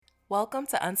Welcome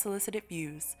to Unsolicited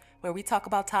Views, where we talk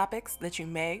about topics that you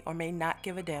may or may not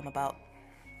give a damn about.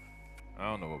 I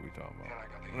don't know what we talking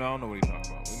about. No, I don't know what he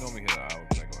talking about. We normally hit an hour,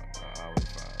 like an hour and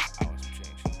 5. Hours some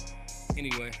change.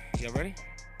 Anyway, y'all ready?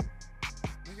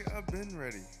 Nigga, I've been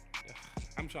ready.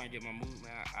 I'm trying to get my mood,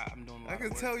 man. I'm doing a lot I of can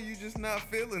work. tell you just not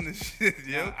feeling this shit,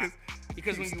 yo. Nah,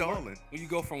 because keep when stalling. you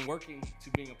go from working to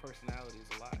being a personality,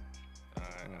 it's a lot.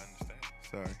 I understand.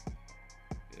 Sorry.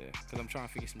 Yeah, because I'm trying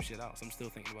to figure some shit out. So I'm still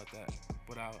thinking about that,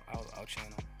 but I'll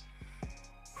channel.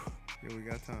 Yeah, we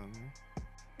got time, man.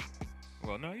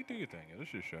 Well, no, you do your thing. Yeah, this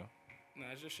is your show. Nah,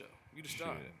 it's your show. You the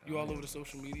star. Shit, You I all am. over the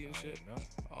social media and I shit. am not.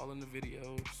 All in the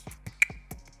videos.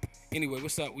 Anyway,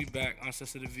 what's up? We back on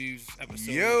Sensitive Views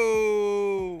episode.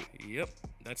 Yo! Yep,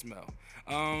 that's Mel.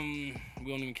 We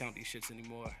don't even count these shits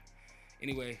anymore.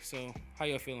 Anyway, so how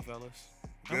y'all feeling, fellas?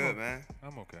 Good, man.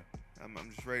 I'm okay. I'm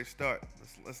just ready to start.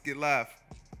 Let's get live.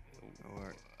 All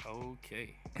right. Okay.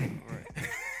 All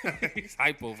right. He's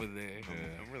hype over there.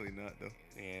 Yeah. I'm really not, though.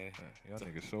 Yeah. Y'all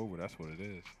niggas sober. That's what it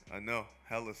is. I know.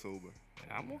 Hella sober.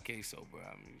 I'm okay sober.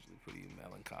 I'm usually pretty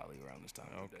melancholy around this time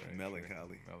of the Okay. day.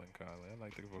 Melancholy. Melancholy. I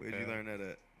like the vocab. Where'd you learn that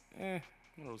at?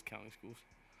 One of those county schools.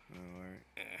 Oh, all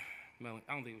right.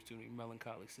 I don't think it was too many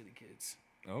melancholy city kids.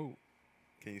 Oh.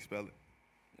 Can you spell it?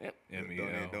 Yep.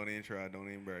 M-E-L. Don't even try. Don't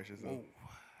even embarrass yourself. Whoa.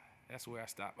 That's where I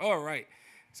stopped. All right.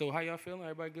 So how y'all feeling?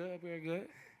 Everybody good? Everybody good?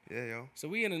 Yeah, yo. So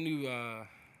we in a new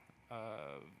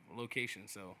location,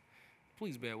 so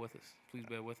please bear with us. Please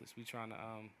bear with us. We trying to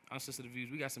Unsolicited Views.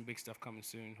 We got some big stuff coming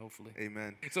soon, hopefully.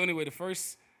 Amen. So anyway, the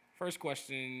first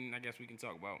question I guess we can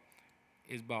talk about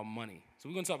is about money. So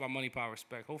we're gonna talk about money, power,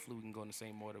 respect. Hopefully we can go in the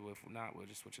same order. If not, we'll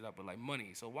just switch it up. But like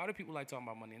money. So why do people like talking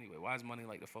about money anyway? Why is money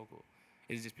like the focal?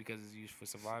 Is it just because it's used for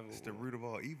survival? It's the root of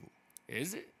all evil.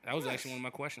 Is it? That was Yes. actually one of my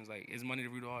questions. Like, is money the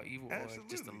root of all evil, or just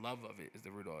the Absolutely. love of it is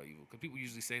the root of all evil? Because people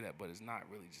usually say that, but it's not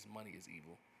really just money is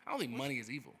evil. I don't think money is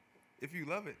evil. If you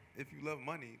love it, if you love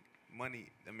money, money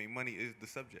is the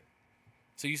subject.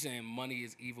 So you saying money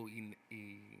is evil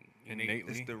Innately.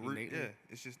 It's the root. Innately? Yeah,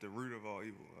 it's just the root of all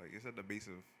evil. Like it's at the base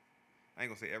of. I ain't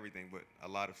gonna say everything, but a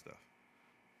lot of stuff.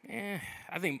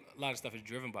 I think a lot of stuff is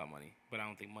driven by money, but I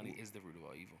don't think money is the root of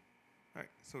all evil. All right,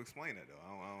 so explain that though.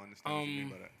 I don't understand what you mean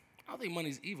by that. I don't think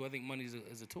money's evil. I think money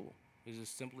is a tool. It's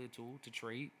just simply a tool to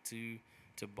trade, to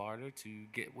barter, to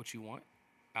get what you want.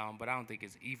 But I don't think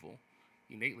it's evil.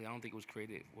 Innately, I don't think it was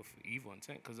created with evil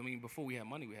intent. Because, I mean, before we had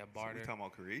money, we had So barter, we talking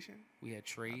about creation? we had I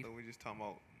trade. thought we just talking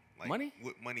about like Money?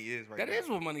 What money is right That now. is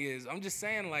what money is. I'm just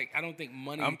saying, like, I don't think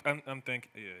money. I'm thinking.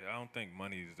 Yeah, I don't think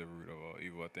money is the root of all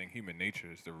evil. I think human nature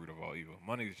is the root of all evil.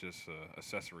 Money is just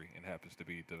accessory and happens to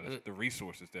be the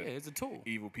resources that yeah, it's a tool.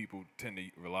 evil people tend to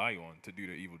rely on to do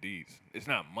their evil deeds. It's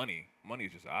not money. Money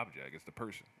is just an object. It's the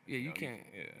person. Yeah, you know, can't.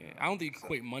 yeah. I don't think you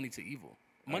equate money to evil.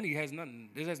 Money has nothing.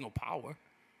 This has no power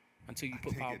until you I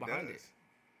put think power it behind it. does.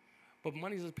 But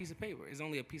money is a piece of paper. It's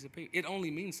only a piece of paper. It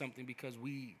only means something because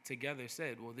we together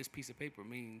said, well, this piece of paper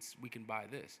means we can buy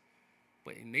this.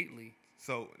 But innately,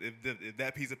 So if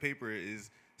that piece of paper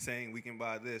is saying we can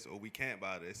buy this or we can't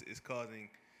buy this, it's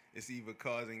either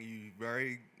causing you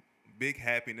very big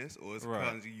happiness or it's Right.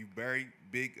 causing you very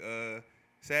big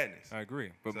sadness. I agree,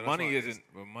 but So that's money why it's-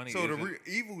 isn't. But money So the isn't.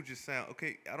 evil just sound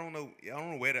okay. I don't know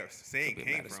where that saying Could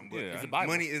be came medicine. from, but Yeah. It's the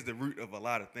Bible. money is the root of a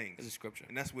lot of things. it's a scripture.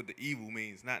 And that's what the evil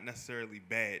means, not necessarily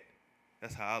bad.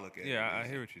 That's how I look at it. Yeah, I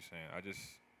hear what you're saying.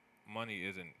 Money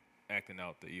isn't acting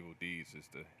out the evil deeds. It's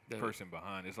the person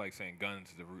behind. It's like saying guns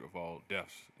is the root of all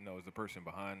deaths. No, it's the person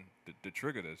behind the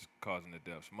trigger that's causing the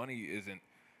deaths. Money isn't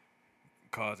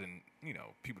causing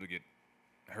people to get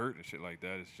hurt and shit like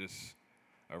that. It's just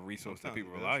a resource that Sometimes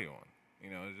people it does. rely on.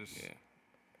 It's just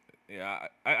Yeah. yeah.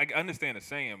 I understand the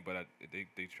saying, but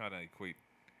they try to equate.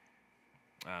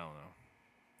 I don't know.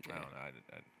 Yeah. I don't know.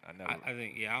 I never. I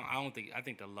think, I don't think, I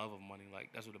think the love of money, like,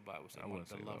 that's what the Bible says. I wouldn't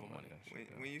The say love of money. that shit, When,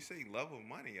 though. when you say love of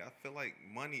money, I feel like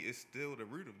money is still the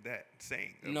root of that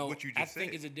saying. Of No, what you I just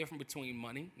think said. it's a difference between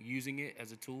money, using it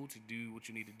as a tool to do what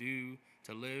you need to do,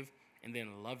 to live, and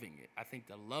then loving it. I think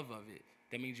the love of it,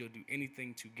 that means you'll do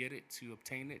anything to get it, to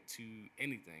obtain it, to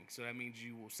anything. So that means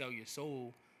you will sell your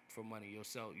soul for money.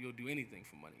 You'll do anything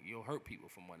for money. You'll hurt people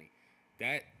for money.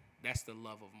 That's the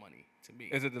love of money to me.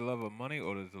 Is it the love of money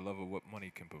or is the love of what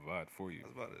money can provide for you? I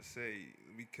was about to say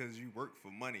because you work for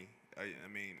money. I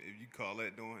mean, if you call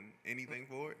that doing anything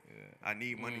for it, Yeah. I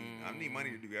need money. I need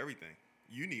money to do everything.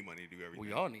 You need money to do everything.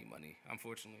 We all need money,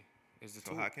 unfortunately. Is the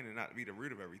So tool. how can it not be the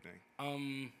root of everything?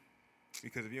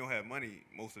 Because if you don't have money,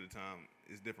 most of the time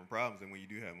it's different problems than when you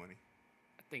do have money.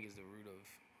 I think it's the root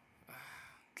of.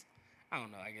 I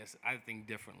don't know. I guess I think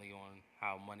differently on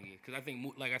how money is because I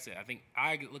think, like I said, I think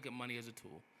I look at money as a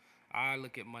tool. I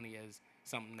look at money as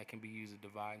something that can be used to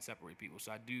divide and separate people.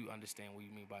 So I do understand what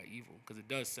you mean by evil, because it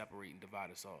does separate and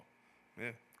divide us all.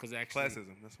 Yeah. Because actually,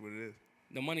 Classism. That's what it is.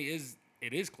 the money is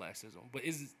classism, but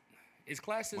is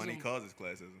classism? Money causes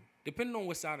classism. Depending on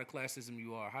what side of classism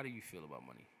you are, how do you feel about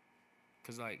money?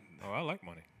 Because like, Oh, I like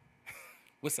money.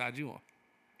 what side you on?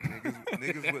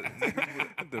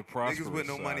 The prosperous niggas with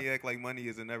no side. money act like money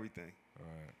isn't everything.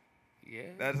 Right. Yeah.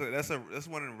 That's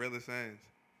one of the realest sayings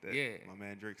that Yeah. my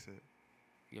man Drake said.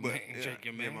 Your But, man, yeah, Drake,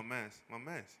 your Yeah, man. my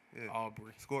man's. Yeah.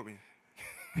 Aubrey. Scorpion.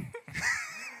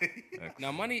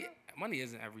 Now, money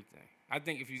isn't everything. I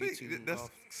think if you get See, too that's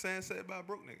off, saying said by a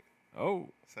broke nigga. Oh,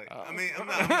 It's like, Oh. I mean,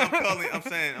 I'm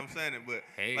saying it, but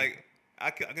Hey. like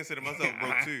I consider myself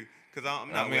broke too, because I'm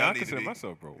not I mean, where I I need to consider be.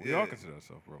 myself broke. We Yeah. all consider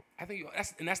ourselves broke. I think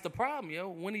that's the problem, yo.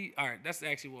 All right, that's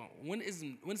actually when is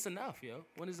enough, yo?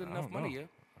 When is I enough don't money, know. yo?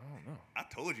 I don't know. I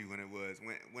told you when it was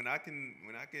when I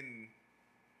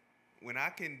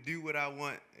can do what I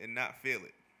want and not feel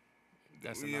it.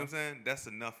 That's you know enough. what I'm saying? That's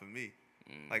enough for me.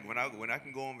 Like when I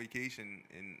can go on vacation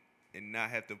and not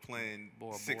have to plan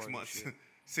Board 6 and months shit.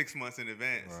 6 months in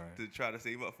advance Right. to try to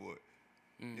save up for it.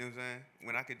 You know what I'm saying?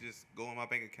 When I could just go on my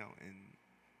bank account and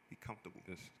be comfortable.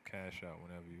 Just cash out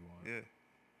whenever you want, Yeah.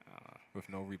 with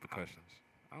no repercussions.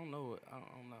 I don't know. I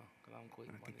don't know because I don't equate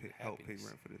And I money can to help pay happiness.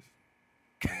 rent for this.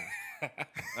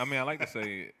 I mean, I like to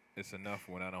say it's enough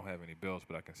when I don't have any bills,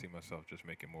 but I can see myself just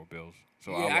making more bills.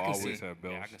 So Yeah, I I will can always see. have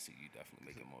bills. Yeah, I can see you definitely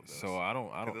making more bills. So I don't.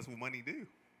 'Cause that's what money do.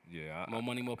 Yeah. more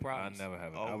money, more I problems. never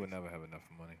have. I Always. would never have enough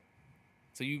money.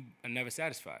 So you are never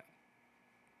satisfied.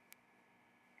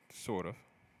 Sort of.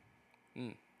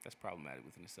 That's problematic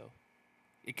within itself.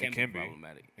 It It can can be be.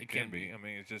 problematic. It can be. I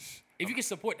mean, it's just. If you can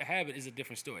support the habit, is a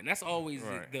different story, and that's always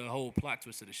Right. the whole plot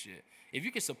twist of the shit. If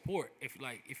you can support,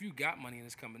 if you got money and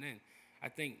it's coming in, I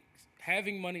think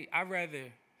having money,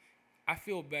 I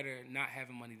feel better not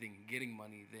having money than getting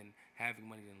money than having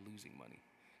money than losing money,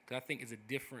 because I think it's a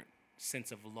different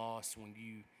sense of loss when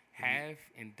you have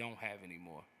and don't have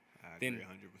anymore. I Then- agree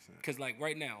 100%. Because like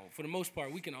right now, for the most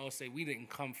part, we can all say we didn't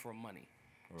come from money.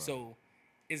 So,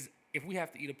 if we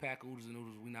have to eat a pack of oodles and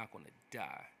noodles, we're not gonna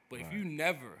die. But if you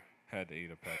never Had to eat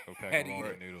a pack had of to eat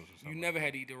ramen it, noodles or something. you never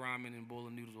had to eat the ramen and bowl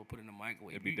of noodles or put it in the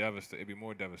microwave. It'd be devastating. It'd be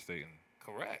more devastating.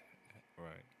 Correct.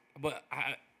 Right. But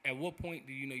at what point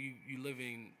do you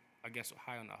living, I guess,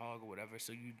 high on the hog or whatever?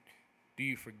 So do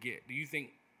you forget? Do you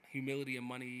think humility and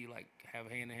money like have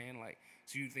hand in hand? Like,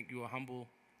 so you think you were humble?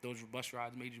 Those bus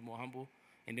rides made you more humble,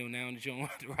 and then now that you don't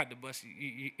want to ride the bus,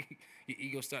 your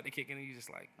ego start to kick in, and you just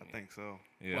like. I think so.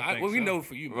 Yeah. Well, I think we so. know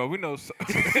for you. Well, we know.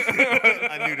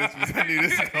 I knew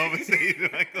this conversation.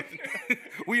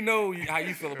 We know how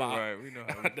you feel about Right, we know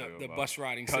how we feel the about bus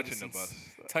riding touching citizens,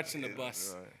 the bus. touching the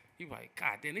bus. Right. You like,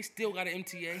 God damn, they still got an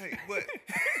MTA. Hey, but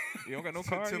You don't got no to,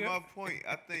 car to yet? my point,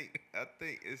 I think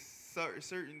it's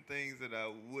certain things that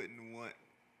I wouldn't want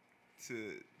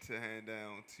to hand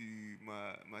down to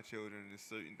my children, and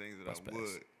certain things that Bus I pass.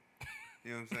 would.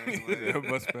 You know what I'm saying? Like,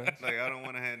 Yeah, bus pass. like I don't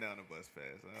want to hand down a bus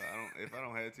pass. I don't. If I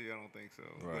don't have to, I don't think so.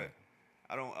 Right.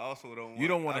 But I also don't. You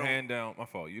don't want want to hand down. My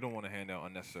fault. You don't want to hand down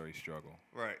unnecessary struggle.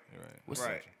 Right. Right. What's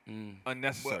Right.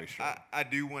 Unnecessary But struggle. I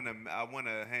do want to. I want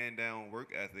to hand down work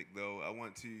ethic though. I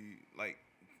want to like.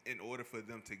 In order for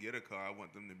them to get a car, I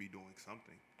want them to be doing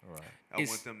something. Right. I It's-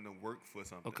 want them to work for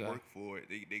something. Okay. Work for it.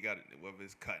 They got it, whether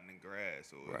it's cutting the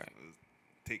grass or Right. it's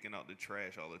taking out the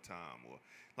trash all the time, or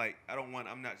like I'm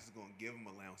not just gonna give them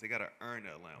allowance. They gotta earn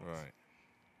the allowance.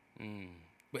 Right.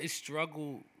 But it's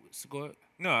struggle. So go ahead.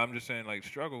 No, I'm just saying like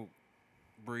struggle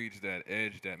breeds that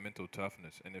edge, that mental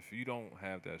toughness, and if you don't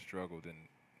have that struggle, then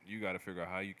you got to figure out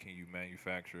how you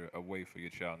manufacture a way for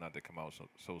your child not to come out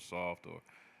so soft or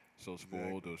so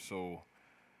spoiled or so.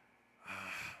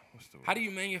 What's the word? How do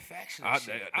you manufacture that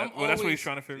shit? Well, that's what he's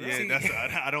trying to figure Yeah, out.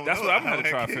 that's I don't. That's know what I'm how going to that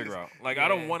try to kid figure is- out. Like, I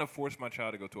don't Yeah. want to force my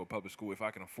child to go to a public school if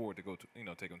I can afford to go to,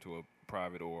 take them to a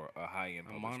private or a high-end A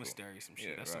public monastery, school. some shit.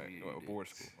 Yeah, That's right. something you Or a do. board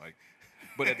school. Like,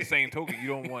 but at the same token, I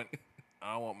don't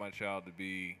want my child to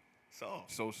be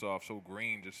Soft. so soft, so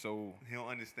green, just so. He don't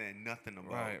understand nothing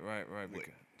about Right. what Because,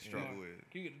 struggle yeah. is.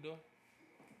 Can you get the door?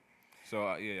 So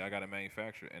I got to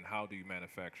manufacture. And how do you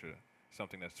manufacture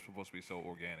something that's supposed to be so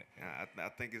organic? I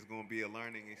think it's gonna be a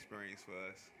learning experience for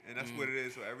us, and that's what it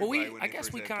is for Well, everybody. when I they guess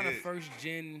first we have kind of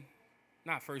kids.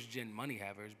 not first gen money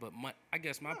havers, but I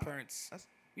guess my parents. that's-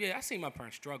 Yeah, I seen my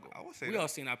parents struggle. I would say we that. all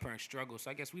seen our parents struggle.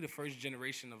 So I guess we the first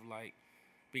generation of like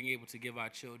being able to give our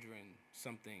children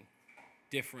something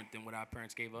different than what our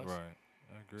parents gave us. Right.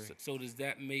 I agree. So does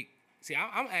that make? See,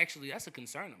 I'm actually that's a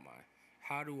concern of mine.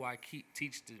 How do I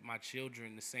teach my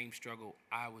children the same struggle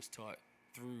I was taught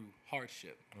through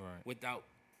hardship, Right. without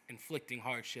inflicting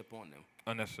hardship on them.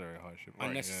 Unnecessary hardship. Right,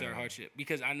 Unnecessary hardship.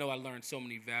 Because I know I learned so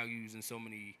many values and so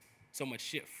much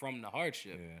shit from the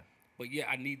hardship. Yeah. But yeah,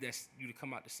 I need you to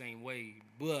come out the same way.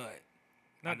 But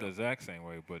not the exact same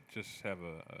way, but just have a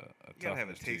You gotta have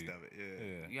a toughness to taste you. of it. Yeah.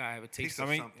 Yeah. you gotta have a taste Taste of of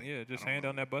I mean, something. yeah, just I don't hand know.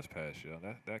 down that bus pass, yo.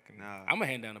 That can. Nah. I'm gonna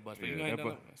hand down the bus. But Yeah, you gonna hand that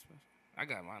down the bus? I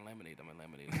got mine laminated. I'm gonna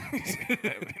laminate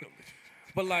it.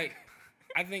 But like,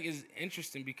 I think it's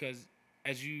interesting because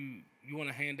as you want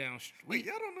to hand down. Wait,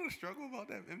 y'all don't know the struggle about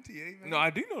that MTA, man? No, I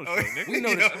do know the Oh, struggle, nigga. We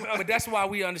know this, but that's why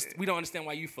we don't understand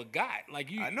why you forgot. Like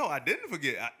you, I know I didn't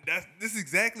forget. This is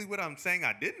exactly what I'm saying.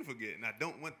 I didn't forget, and I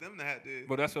don't want them to have to.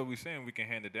 But that's what we're saying. We can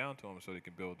hand it down to them so they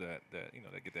can build that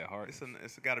they get that heart.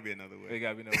 It's got to be another way. They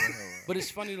got to be no way. But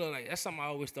it's funny though, like that's something I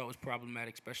always thought was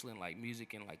problematic, especially in like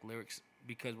music and like lyrics,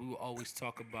 because we will always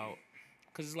talk about,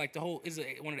 because it's like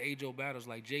one of the age-old battles.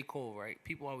 Like J. Cole, right?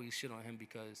 People always shit on him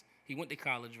because he went the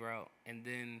college route, and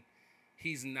then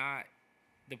he's not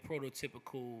the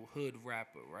prototypical hood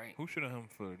rapper, right? Who should have him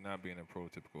for not being a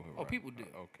prototypical hood? Oh, people do.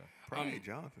 Okay. Probably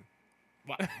Jonathan.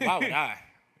 Why would I?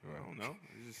 I don't know.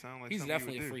 It just sounds like He's something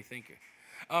definitely you a would free do. thinker.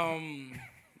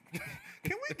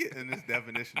 Can we get in this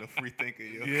definition of free thinker,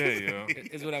 yo? Yeah, yo.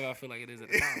 It's whatever I feel like it is at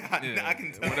the time. Yeah. I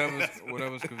can tell.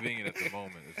 Whatever's convenient at the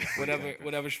moment. Is a free thinker.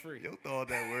 Whatever's free. Yo, throw out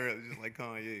that word just like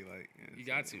Kanye. Like You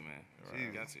got to, man. Right.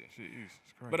 You got to. Jeez, it's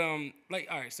great. But like,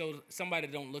 all right. So somebody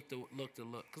that don't look,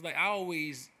 cause like I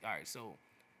always, all right. So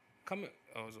coming,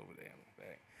 oh, it's over there.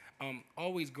 I'm back.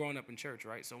 Always growing up in church,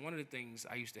 right? So one of the things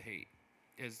I used to hate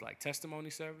is like testimony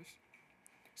service.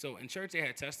 So in church they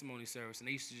had testimony service, and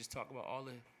they used to just talk about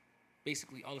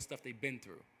basically all the stuff they've been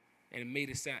through, and it made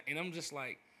it sound. And I'm just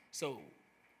like, so,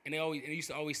 and they used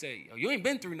to always say, yo, you ain't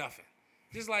been through nothing.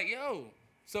 Just like, yo.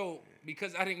 So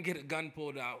because I didn't get a gun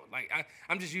pulled out, like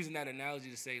I'm just using that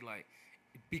analogy to say, like,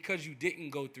 because you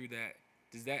didn't go through that,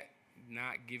 does that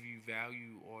not give you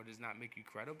value or does not make you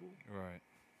credible? right.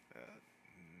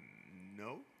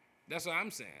 no. That's what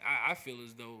I'm saying. I feel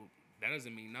as though that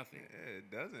doesn't mean nothing. Yeah, it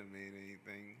doesn't mean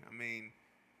anything. I mean,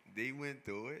 they went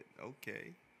through it.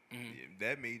 Okay. Mm-hmm. Yeah,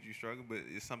 that made you struggle, but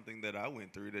it's something that I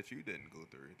went through that you didn't go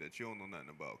through, that you don't know nothing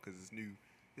about, because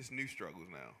it's new struggles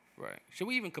now. Right. Should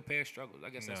we even compare struggles? I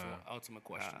guess that's Nah. the ultimate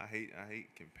question. I hate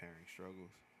comparing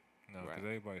struggles. No, Right. because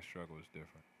everybody's struggle is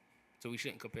different. So we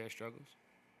shouldn't compare struggles?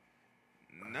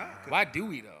 Nah. Why do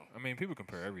we, though? I mean, people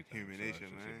compare everything. Human so nature, it's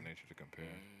just man. human nature to compare.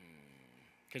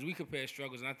 Because we compare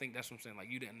struggles, and I think that's what I'm saying. Like,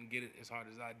 you didn't get it as hard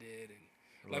as I did.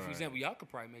 And like, for Right. example, y'all could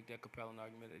probably make that compelling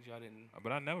argument that y'all didn't.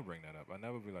 But I never bring that up. I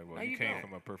never be like, well, No, you you came don't.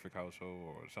 from a perfect household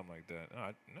or something like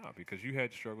that. No, because you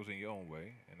had struggles in your own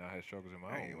way, and I had struggles in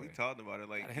my Hey, own we way. talked about it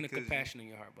like A hint of because compassion in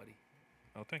your heart, buddy.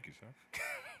 Oh, thank you, sir.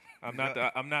 I'm not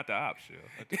the ops, yo.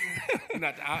 You're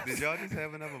not the opposite. Did y'all just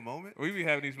have another moment? We be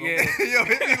having these Yeah. moments. Yo,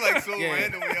 it be like so Yeah.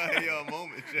 random when y'all have y'all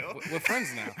moments, yo. We're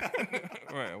friends now.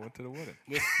 Right, I went to the wedding.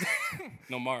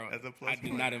 No, Mara. That's a plus I did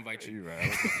one. not invite you. You're right. I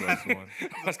was the first one.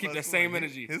 Let's keep that Plus same one.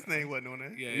 energy. His name wasn't on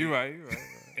there. Yeah. You're right. You're right.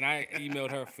 And I emailed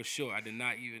her for sure. I did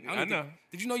not even. I don't know. think-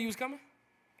 Did you know you was coming?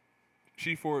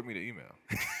 She forwarded me the email.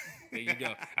 There you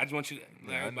go. I just want you to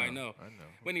let Yeah, I everybody know. I know.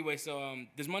 But anyway, so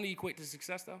does money equate to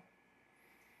success though?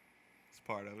 It's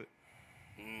part of it.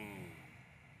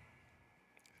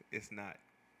 It's not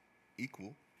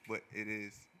equal, but it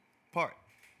is part.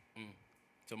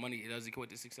 So money it does equate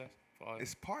to success for all.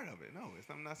 It's part of it. No,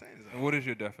 I'm not saying it's And what is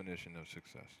your definition of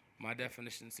success? My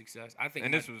definition of success. I think.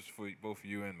 And my- this was for both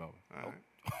you and Melvin. all right.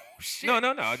 Oh shit.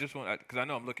 No. I just want because I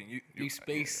know I'm looking. You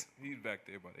space. yeah, he's back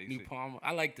there by the AC. New Palmer.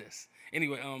 I like this.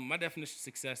 Anyway, my definition of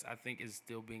success, I think, is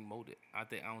still being molded. I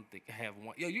don't think I have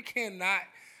one. Yo, you cannot.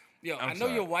 Yo, I'm I know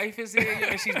sorry. your wife is here, yo,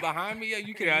 and she's behind me. Yo,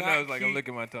 you Yeah, cannot. I know. It's like I'm keep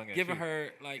licking my tongue at giving you. her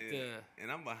like Yeah. the.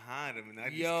 And I'm behind him, and I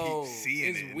just Yo, keep seeing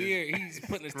it's it. and weird. He's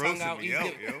putting his tongue grossing out. me He's,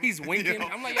 out, yo. he's winking. Yo.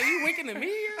 I'm like, yo, you winking at me?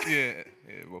 Yo? Yeah,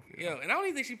 both of you. Yo, and I don't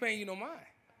even think she paying you no mind.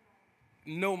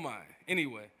 No mind.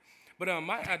 Anyway, but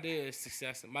my idea is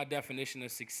success. My definition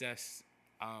of success,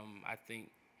 I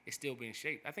think, is still being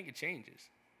shaped. I think it changes.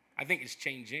 I think it's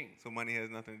changing. So money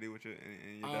has nothing to do with your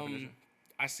in your definition.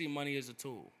 I see money as a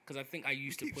tool because I think I You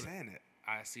used to keep put. saying that.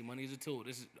 I see money as a tool.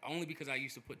 This is only because I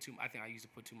used to put too. I think I used to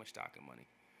put too much stock in money,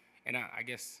 and I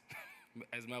guess,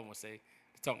 as Melvin would say,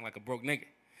 talking like a broke nigga.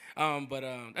 But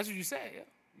that's what you said. Yeah.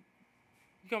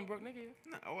 You come broke nigga.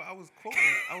 Yeah? No, I was quoting.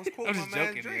 I was quoting just my man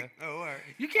joking, Drake. Oh, all right.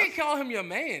 You can't call him your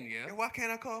man, yeah. And why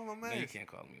can't I call him my man? No, you can't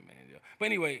call me a man, yo. But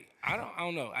anyway, I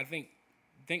don't know. I think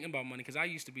thinking about money because I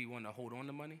used to be one to hold on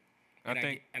to money, and I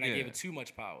think- I gave yeah. it too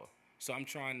much power. So I'm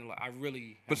trying to. Like, I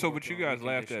really. But have so, worked but you on guys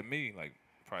laughed reconditioning. at me like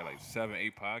probably like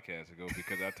 7-8 podcasts ago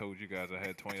because I told you guys I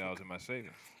had $20 in my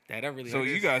savings. That really. So hurt.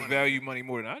 you guys value money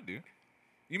more than I do.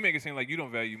 You make it seem like you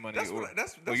don't value money. That's or, what,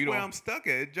 that's or you where don't. I'm stuck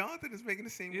at. Jonathan is making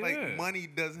it seem Yeah. like money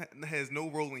has no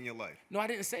role in your life. No, I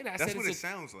didn't say that. I That's said what it's it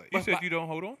sounds like. You said but- you don't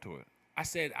hold on to it. I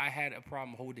said I had a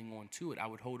problem holding on to it. I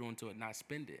would hold on to it, not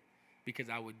spend it, because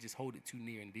I would just hold it too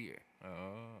near and dear, Oh.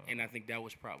 and I think that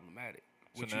was problematic.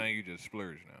 So What now you just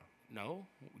splurge now. no,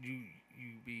 you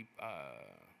be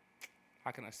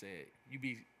how can I say it? You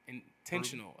be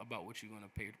intentional about what you're gonna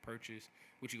pay to purchase,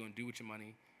 what you're gonna do with your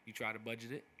money. You try to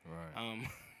budget it, Right.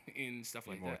 and stuff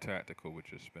You're like more that. tactical with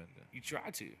your spending. You try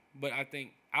to, but I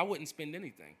think I wouldn't spend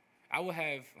anything. I would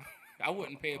have, I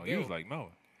wouldn't pay a Oh, bill. you was like Mo.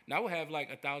 Now I would have like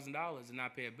 $1,000 and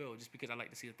not pay a bill just because I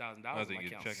like to see $1,000 in Nothing my you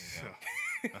account.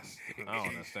 checking out. I don't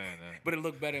understand that. But it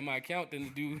looked better in my account than to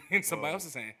do in somebody Whoa.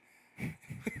 else's hand.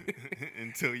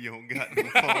 Until you don't got no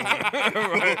phone.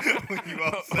 When you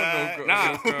outside. No,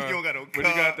 Nah. no, You don't got no But you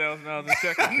got car. $1,000 in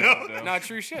checking account, though. Nah,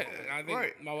 true shit. I think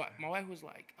Right. my wife was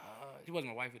like, she wasn't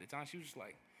my wife at the time. She was just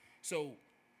like, so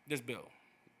this bill,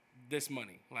 this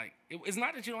money, like it's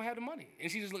not that you don't have the money.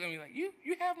 And she just looked at me like, you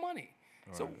have money.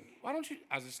 So Right. why don't you?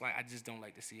 I was just like, I just don't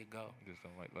like to see it go. You just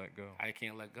don't like let go. I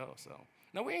can't let go. So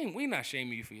no, we not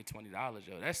shaming you for your $20,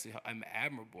 yo. That's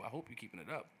admirable. I hope you're keeping it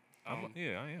up.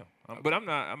 Yeah, I am. But I'm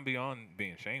not. I'm beyond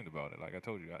being shamed about it. Like I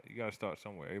told you, you got to start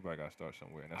somewhere. Everybody got to start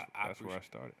somewhere, and that's where I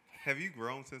started. Have you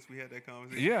grown since we had that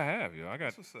conversation? Yeah, I have. Yo, I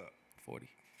got. That's what's up. 40.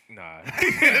 Nah.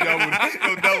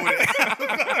 Go double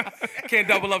it. Can't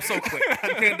double up so quick.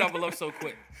 You can't double up so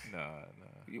quick. Nah.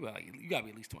 You gotta be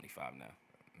at least 25 now.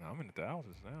 No, I'm in the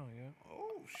thousands now. Yeah.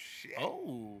 Oh shit.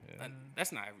 Oh,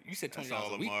 that's not. You said $20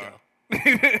 all a week Amar. though.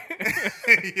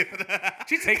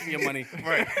 She's taking your money.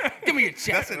 Right. Give me your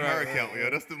check. That's in her account, yo.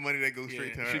 That's the money that goes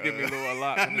straight to her. She give me a little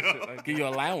allotment and shit like Give you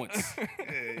allowance.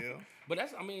 Yeah, yo. But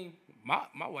that's. I mean,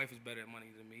 my wife is better at money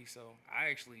than me, so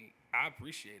I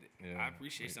appreciate it. Yeah, I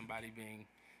appreciate somebody being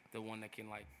the one that can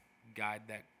like guide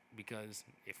that, because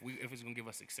if it's gonna give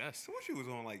us success. So what you was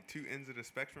on like two ends of the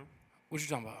spectrum? What you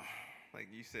talking about? Like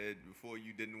you said before,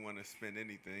 you didn't want to spend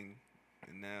anything,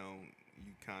 and now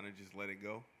you kind of just let it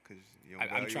go because you don't I'm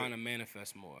value trying it. to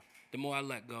manifest more. The more I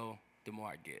let go, the more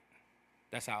I get.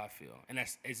 That's how I feel, and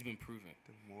it's been proven.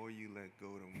 The more you let go,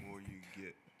 the more you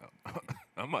get.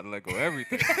 I'm about to let go of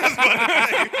everything. How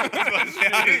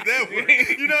does that work?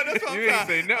 You know, that's what You I'm ain't trying.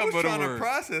 say nothing I was but a trying to word.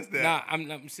 process that. Nah,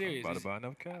 I'm serious. About to buy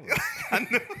enough calories. Nah,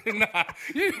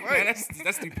 man,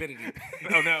 that's stupidity.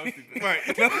 No, now it's stupid. Right.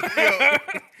 Yo,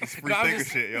 it's free No, I'm thinker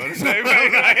just- shit, yo. That's what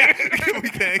I'm like, we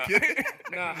can't get it.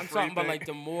 Nah, I'm talking about like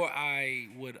the more I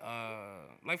would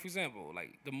like for example,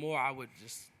 like the more I would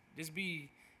just be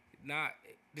not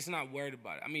worried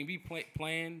about it. I mean, be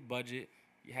plan, budget,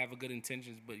 you have a good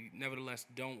intentions, but you, nevertheless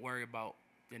don't worry about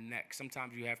the next.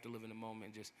 Sometimes you have to live in the moment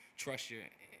and just trust your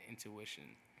intuition.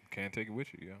 Can't take it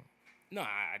with you, yo. No,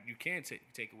 you can take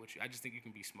it with you. I just think you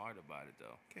can be smart about it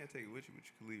though. Can't take it with you, but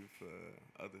you can leave it for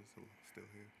others who are still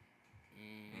here.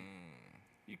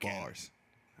 You can. Bars.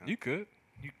 You could.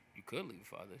 You could leave it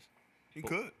for others. You But-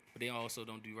 could. But they also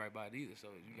don't do right by it either. So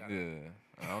you got Yeah.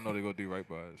 I don't know they gonna do right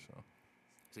by it, so.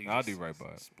 so you I'll just do right by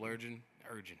it. Splurging,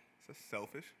 urging. It's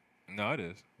selfish. No, it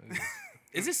is. It is.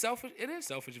 Is it selfish? It is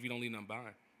selfish if you don't leave nothing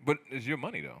behind. But it's your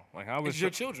money though. Like how is It's your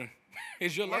children.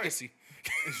 It's your Right. legacy.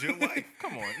 It's your life.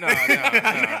 Come on, no.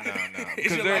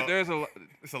 Because your life. there's a.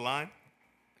 It's a line.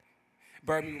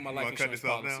 Bury me with my You life wanna cut insurance this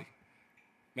off policy. now?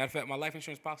 Matter of fact, my life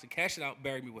insurance policy, cash it out,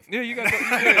 bury me with it. Yeah, you got.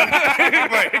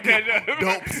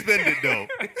 Don't spend it though,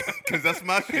 because that's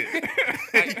my shit.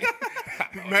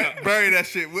 Bury that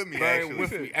shit with me. Bury it actually.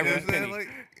 with me, You know every what I'm saying? penny. Like,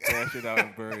 Cash it out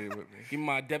and bury it with me. Give me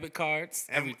my debit cards,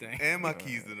 and- everything. and my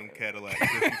keys to them Cadillacs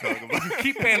that you talking about.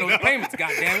 Keep paying those payments,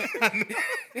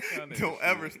 goddammit. Don't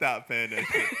ever stop paying that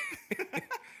shit.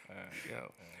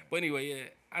 Yo. But anyway, yeah,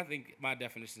 I think my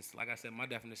definition, like I said, my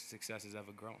definition of success is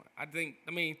ever growing.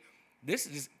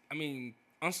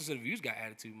 Unsolicited views got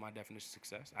added to my definition of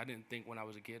success. I didn't think when I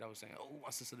was a kid, I was saying, oh,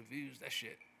 unsolicited views, that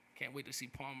shit. Can't wait to see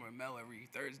Palmer and Mel every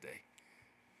Thursday.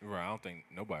 Right, I don't think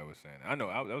nobody was saying that. I know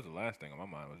that was the last thing on my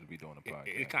mind was to be doing a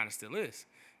podcast. It kind of still is.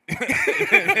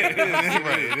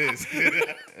 Right, it is.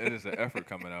 It is an effort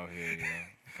coming out here, you know,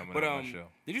 coming But on my show.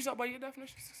 did you talk about your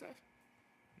definition of success?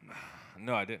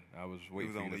 No, I didn't. I was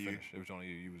waiting was for you to only you. finish. It was only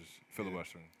you. You was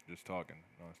filibustering, just talking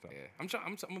nonstop. Yeah, I'm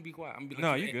gonna be quiet. I'm gonna be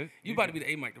No, like, you hey, good. You You about good. to be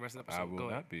the A mic the rest of the episode. I will Go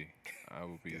ahead. not be. I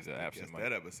will be Guess the absent that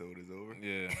mic. episode is over.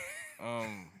 Yeah.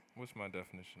 What's my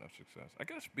definition of success? I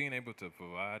guess being able to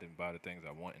provide and buy the things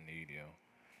I want and need, you know,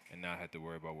 and not have to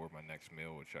worry about where my next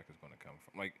meal or check is going to come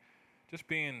from. Like, just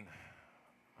being,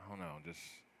 I don't know, just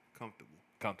Comfortable.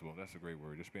 comfortable. That's a great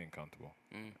word. Just being comfortable.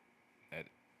 Mm.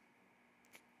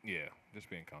 Yeah, just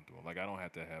being comfortable. Like, I don't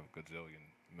have to have $1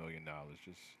 million.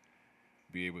 Just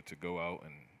be able to go out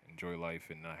and enjoy life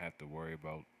and not have to worry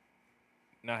about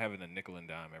not having a nickel and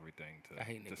dime everything I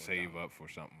hate to nickel and save dime. up for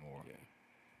something more. Yeah.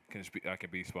 I can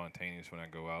be spontaneous when I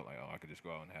go out. Like, I could just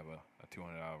go out and have a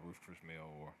 $200 Roof Chris meal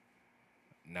or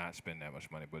not spend that much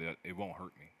money, but it won't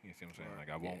hurt me. You see what I'm saying? Right. Like,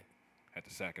 I won't Yeah. have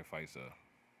to sacrifice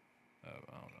I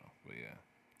don't know, but yeah.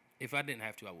 If I didn't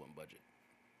have to, I wouldn't budget.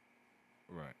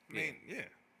 Right. I mean, yeah.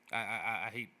 I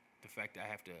hate the fact that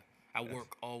I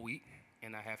work all week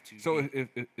and I have to. So be is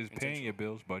paying your intentional.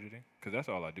 bills budgeting? Because that's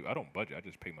all I do. I don't budget. I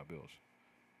just pay my bills.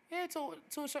 Yeah,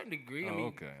 to a certain degree. I Oh, mean,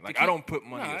 okay. to Like, keep- I don't put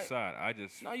money No, aside. I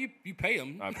just No, you pay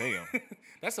them. I pay them.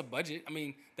 That's a budget. I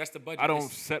mean, that's the budget. I don't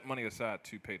It's- set money aside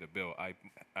to pay the bill. I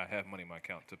have money in my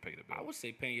account to pay the bill. I would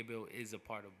say paying your bill is a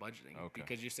part of budgeting Okay.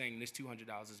 because you're saying this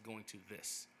 $200 is going to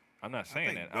this. I'm not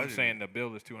saying think that. I'm budgeting- saying the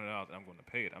bill is $200 and I'm going to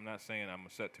pay it. I'm not saying I'm going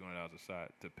to set $200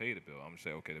 aside to pay the bill. I'm going to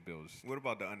say, okay, the bill is What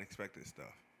about the unexpected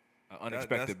stuff? an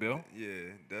unexpected bill.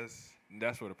 Yeah, that's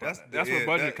That's where the that's that's where yeah,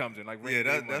 budget that- comes in. Like yeah, rainy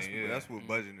day that's money. that's what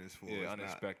budgeting is for. yeah, It's not-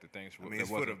 unexpected things. I mean, that it's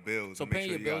for the wasn't- bills. So to make paying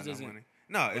sure your you got bills enough isn't money.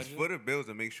 No, it's budgeting? for the bills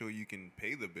to make sure you can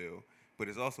pay the bill, but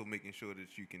it's also making sure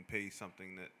that you can pay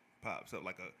something that pops up,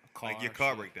 like like your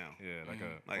car shit. breakdown. Yeah, like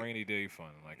a Like- rainy day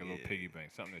fund, like a little Yeah. piggy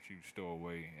bank, something that you store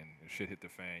away and shit hit the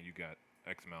fan. You got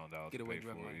X amount of dollars to Getaway pay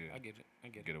drug for money. it. Yeah, I get it. I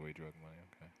get it. getaway drug money.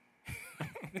 Okay.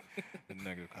 The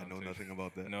negative I know connotation. nothing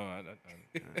about that. No,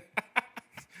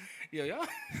 Yeah,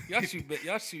 y'all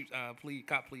shoot. Please,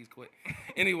 cop, please quit.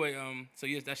 Anyway, so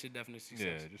yes, that's your definition. of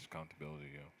yeah, success. just accountability.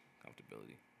 Yeah.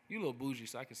 Comfortability. You a little bougie,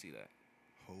 so I can see that.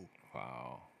 Hope.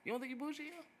 Wow. You don't think you bougie,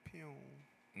 yo? Pew.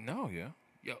 No, yeah.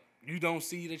 Yo, you don't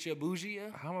see that you're bougie,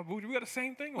 yo? How am I bougie? We got the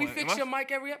same thing We on. fix your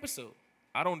mic every episode.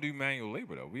 I don't do manual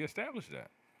labor though. We established that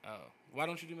Oh, why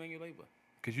don't you do manual labor?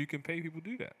 because you can pay people to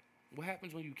do that. What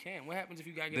happens when you can? What happens if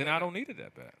you gotta get? Then back I out? don't need it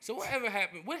that bad. So whatever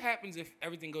happened? What happens if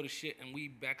everything go to shit and we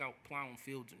back out plowing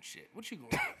fields and shit? What you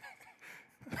gonna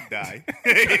do? Die.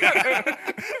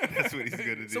 That's what he's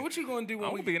gonna do. So what you gonna do I when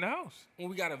won't we be in the house.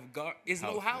 got a It's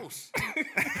no House, house.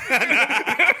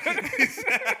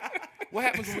 What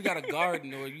happens when we got a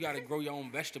garden or you gotta grow your own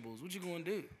vegetables? What you gonna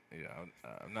do? Yeah,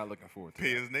 I'm not looking forward to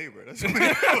Pay that. his neighbor. That's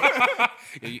what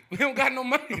he We don't got no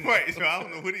money. right. So I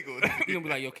don't know what he gonna do. You gonna be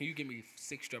like, yo, can you give me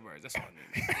 6 strawberries? That's all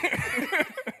I need.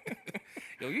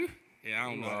 Yo, you? Yeah, I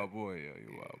don't You know. wild boy, yo.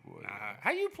 You wild boy.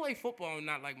 How you play football and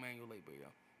not like manual labor, yo?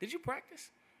 Did you practice?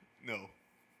 No.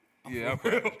 Yeah,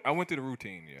 I went through the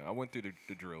routine. Yeah, I went through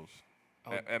the drills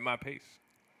at my pace.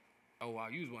 Oh wow,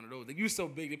 you was one of those. You was so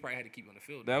big, they probably had to keep you on the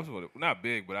field. That was not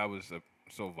big, but I was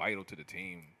so vital to the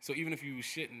team. So even if you was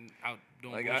shitting out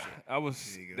doing Like bullshit, I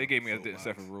was, There you go. they gave me a Soapbox.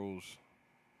 set of rules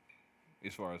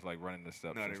as far as like running the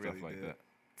steps No, and they stuff really like did. that.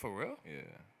 for real, Yeah,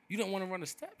 you don't want to run the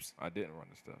steps. I didn't run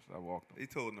the steps. I walked them. They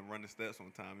told him to run the steps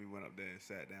one time. He went up there and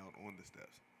sat down on the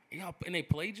steps. And they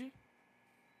played you.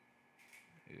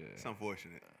 Yeah, It's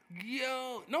unfortunate.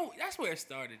 Yo, no, that's where it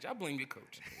started. I blame your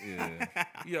coach. yeah.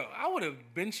 Yo, I would have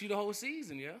benched you the whole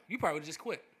season. Yeah, you probably would just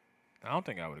quit. I don't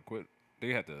think I would have quit.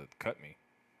 They had to cut me,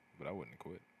 but I wouldn't have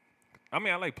quit. I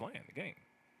mean, I like playing the game.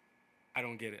 I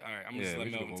don't get it. All right, I'm gonna Yeah, just let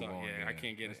we should Melvin move talk. on. Yeah, I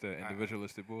can't get It's it. that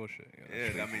individualistic bullshit.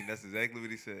 Yeah, I mean that's exactly what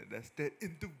he said. That's that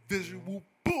individual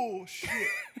bullshit.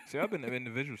 See, I've been an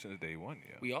individual since day one.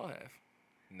 Yeah. We all have.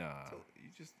 Nah. So you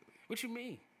just What you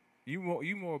mean? You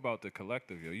more about the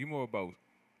collective, yo. You more about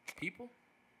People?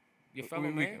 Your fellow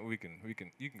man? you can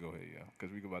go ahead, yeah,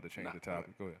 because we about to change Nah, the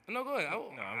topic. Go ahead. No, go ahead. I'm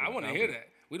I good. want to I'm hear good. that.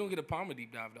 We don't get a Palmer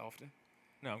deep dive often.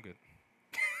 No, I'm good.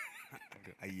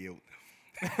 I yield.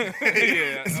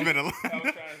 Yeah, It's been a long. I was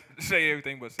trying to say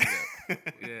everything but say that.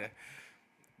 Yeah.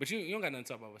 But you don't got nothing to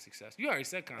talk about with success. You already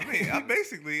said kind I mean, I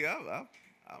basically,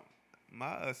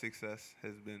 my success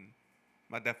has been,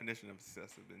 my definition of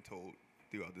success has been told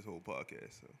throughout this whole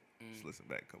podcast. So just listen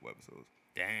back a couple episodes.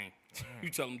 Dang. You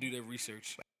tell them to do their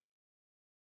research.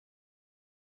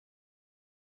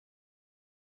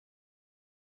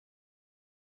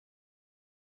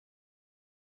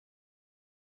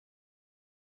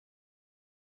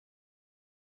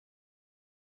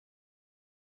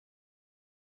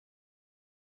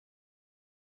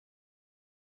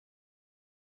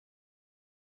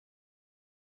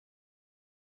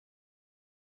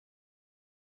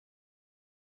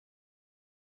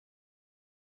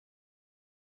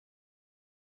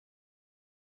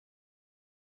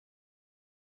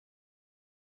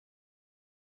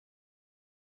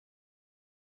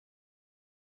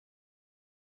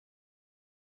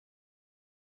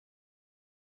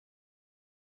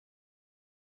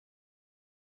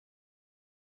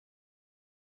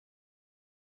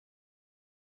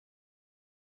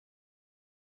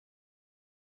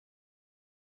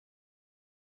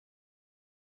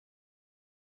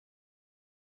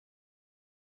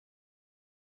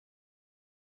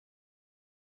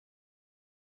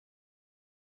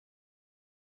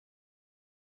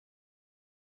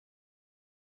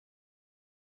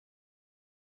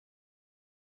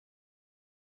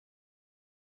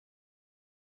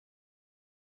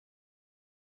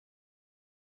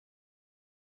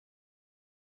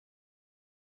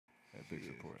 big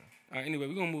supporter. All right, anyway,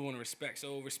 we're going to move on to respect.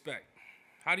 So, respect.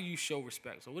 How do you show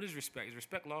respect? So, what is respect? Is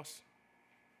respect lost?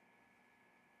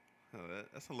 Oh,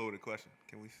 that's a loaded question.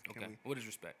 Can we? What is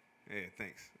respect? Yeah,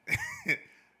 thanks.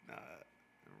 Nah,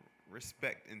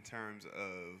 respect in terms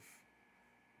of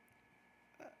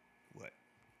what?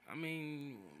 I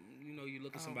mean, you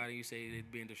look at somebody and you say they're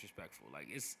being disrespectful. Like,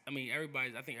 I think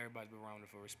everybody's barometer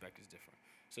for respect is different.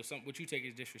 So what you take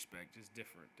as disrespect is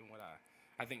different than what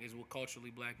I think is what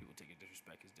culturally black people take as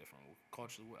disrespect is different.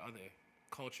 What other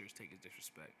cultures take as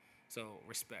disrespect. So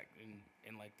respect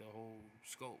in like the whole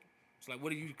scope. So like,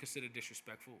 what do you consider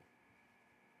disrespectful?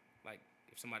 Like,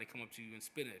 if somebody come up to you and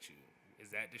spit at you, is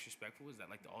that disrespectful? Is that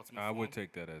like the ultimate I form? would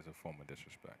take that as a form of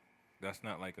disrespect. That's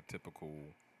not like a typical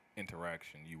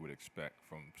interaction you would expect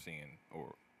from seeing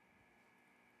or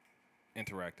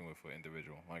interacting with an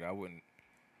individual. Like, I wouldn't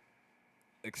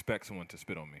expect someone to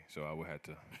spit on me, so I would have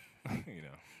to,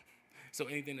 So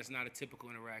anything that's not a typical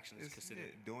interaction is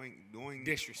considered doing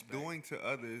disrespect. Doing to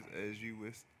others as you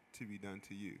wish to be done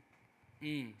to you.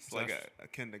 It's so like a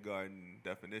kindergarten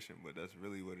definition, but that's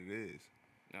really what it is.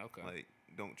 Okay. Like,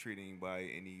 don't treat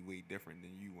anybody any way different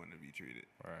than you want to be treated.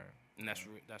 Right. And that's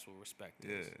what respect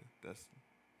is. Yeah, that's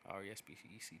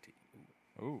R-E-S-P-E-C-T.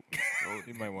 Ooh.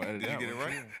 You might want to edit Did that you get it one,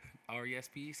 right? too.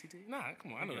 R-E-S-P-E-C-T? Nah,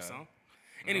 come on, I know the Yeah. song.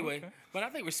 Oh, Anyway, okay. but I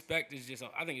think respect is just,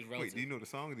 I think it's relative. Wait, do you know the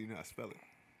song or do you not spell it?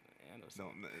 Yeah, I know the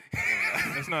song.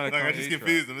 Don't. It's not a like, I Kanye just track.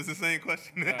 confused them. It's the same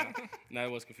question. No, I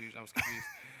was confused.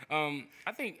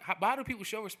 I think, but how do people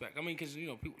show respect? I mean, because,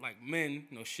 people like men,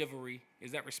 chivalry.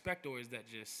 Is that respect or is that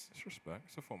just? It's respect.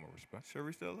 It's a form of respect.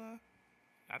 Chivalry still alive?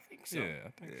 I think so. Yeah, I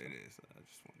think Yeah, so. it is. I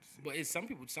just wanted to see. But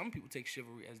some people take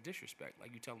chivalry as disrespect.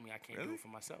 Like, you telling me I can't do Really? it for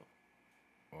myself.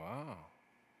 Wow.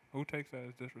 Who takes that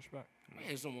as disrespect? Yeah,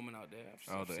 there's some woman out there.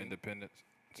 Oh, I've the seen- independent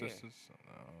Yeah. sisters?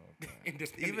 Oh, okay.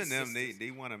 Independent Even them, sisters.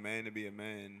 they want a man to be a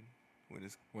man when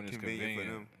it's When it's convenient for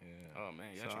them. Yeah. Oh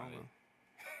man, So y'all I trying don't to. know.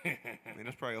 I mean,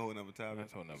 that's probably a whole nother topic.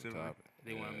 That's a whole nother Chivalry. topic.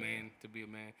 They want a Yeah. man to be a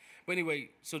man. But anyway,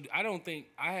 so I don't think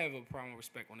I have a problem with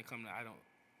respect when it comes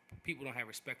to people don't have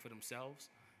respect for themselves.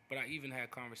 But I even had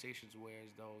conversations where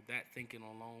as though that thinking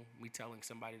alone, me telling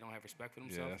somebody don't have respect for Yeah,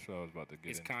 themselves, that's what I was about to get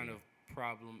it's into. kind of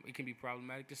problem. It can be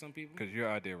problematic to some people. Because your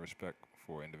idea of respect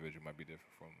for an individual might be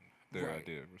different from their Right.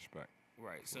 idea of respect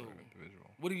Right. for So an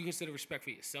individual. what do you consider respect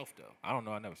for yourself though? I don't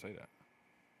know. I never say that.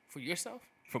 For yourself?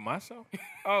 For myself?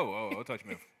 I thought you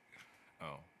meant.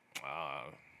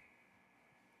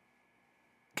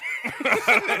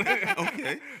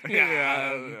 Okay.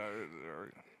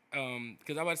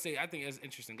 Because I about to say, I think that's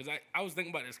interesting. Because I was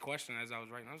thinking about this question as I was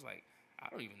writing. I was like, I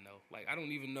don't even know. Like, I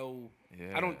don't even know.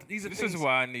 Yeah. I don't. These are This things. is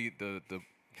why I need the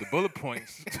bullet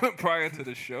points prior to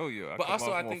the show, yo. But come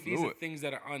also, off I more think these fluid. are things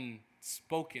that are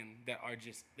unspoken that are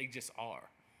they just are.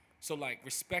 So, like,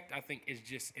 respect, I think, is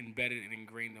just embedded and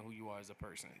ingrained in who you are as a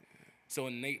person. So,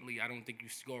 innately, I don't think you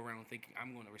go around thinking,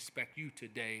 I'm going to respect you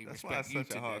today, That's why respect it's you such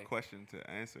today. a hard question to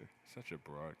answer. Such a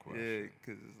broad Yeah, question.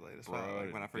 because it's like that's why Broad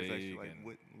like, when I and first asked you vague like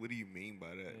and- what do you mean by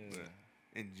that? Yeah.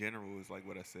 But in general, it's like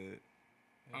what I said.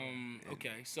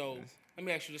 Okay, so Yes. let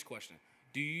me ask you this question.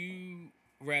 Do you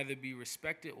rather be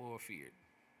respected or feared?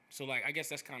 So, like, I guess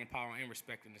that's kind of power and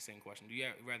respect in the same question. Do you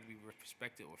rather be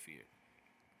respected or feared?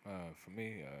 For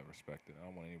me, respect it. I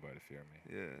don't want anybody to fear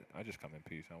me. Yeah, I just come in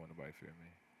peace. I don't want nobody to fear me.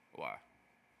 Why?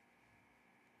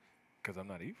 Because I'm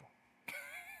not evil.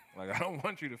 Like, I don't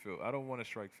want you to feel, I don't want to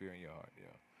strike fear in your heart, yeah.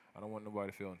 I don't want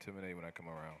nobody to feel intimidated when I come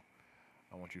around.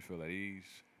 I want you to feel at ease,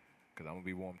 because I'm going to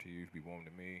be warm to you, be warm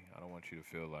to me. I don't want you to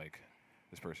feel like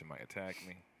this person might attack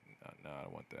me. No, I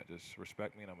don't want that. Just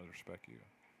respect me, and I'm going to respect you.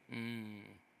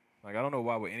 Like, I don't know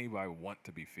why would anybody want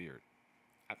to be feared.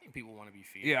 I think people want to be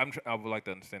feared. Yeah, I would like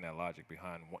to understand that logic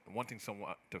behind wanting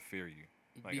someone to fear you.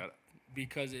 Like,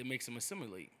 Because it makes them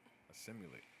assimilate.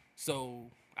 assimilate.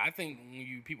 So I think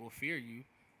when people fear you,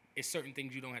 it's certain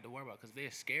things you don't have to worry about because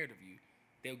they're scared of you.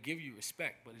 They'll give you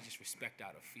respect, but it's just respect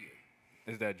out of fear.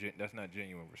 Is that that's not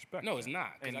genuine respect? No, it's then.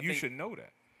 not, 'cause And I you think- should know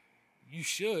that. You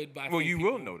should, but I Well, think you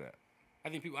people, will know that. I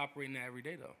think people operate in that every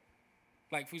day, though.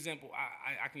 Like, for example,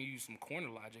 I can use some corner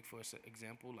logic for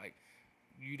example. Like,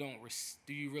 you don't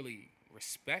do you really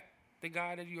respect the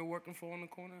guy that you're working for on the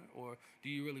corner, or do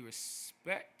you really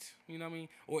respect? You know what I mean?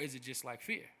 Or is it just like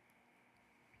fear?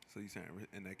 so you saying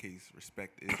in that case,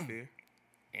 respect is fear?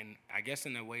 And I guess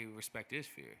in that way, respect is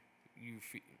fear.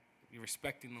 You're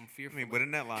respecting them I fearfully. mean, but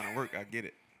in that line of work, I get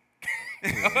it.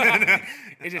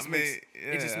 It just I makes mean,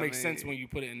 it just yeah, I makes mean, sense when you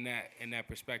put it in that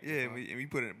perspective. Yeah, huh? and we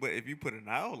put it, but if you put it in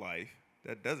our life,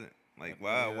 that doesn't. Like, Yeah,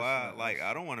 why? that's not- Like,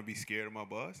 that's- I don't want to be scared of my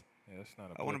boss. Yeah, that's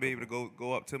not. I want to be able to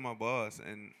go up to my boss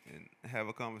and have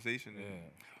a conversation.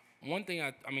 Yeah. one thing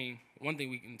one thing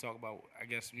we can talk about, I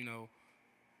guess,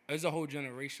 there's a whole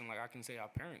generation, like I can say our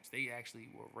parents, they actually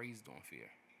were raised on fear,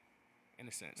 in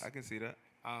a sense. I can see that.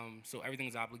 So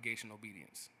everything's obligation,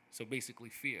 obedience. So basically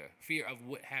fear of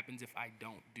what happens if I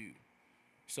don't do.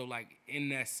 So like in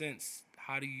that sense,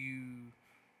 how do you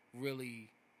really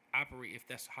operate if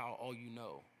that's how all you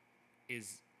know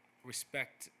is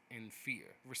respect and fear,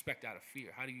 respect out of fear?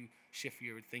 How do you shift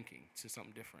your thinking to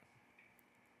something different?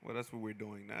 Well, that's what we're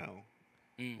doing now.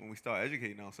 When we start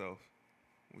educating ourselves,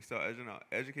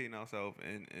 educating ourselves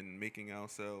and making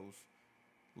ourselves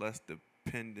less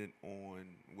dependent on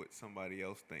what somebody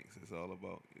else thinks it's all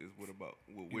about, is what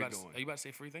we're doing. Are you about to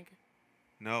say free thinking?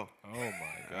 No. Oh my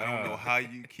God. I don't know how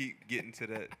you keep getting to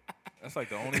that. That's like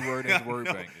the only word in his word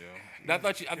bank, yo. I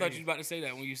thought you were about to say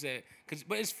that when you said,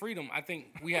 but it's freedom. I think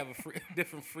we have a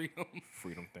different freedom.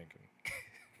 Freedom thinking.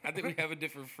 I think we have a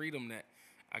different freedom that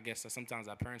I guess that sometimes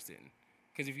our parents didn't.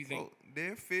 Because if you think,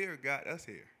 their fear got us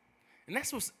here. and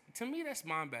that's what's, to me, that's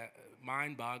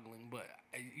mind-boggling. But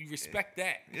you respect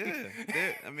that. Yeah.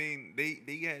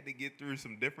 They had to get through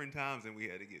some different times than we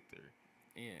had to get through.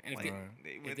 Yeah, and Like,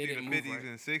 they went they through the didn't move 50s right.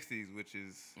 and 60s, which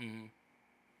is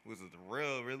was a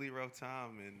really rough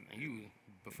time in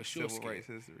but for sure, civil scared. rights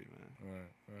history, man.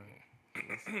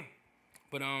 Right.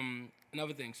 But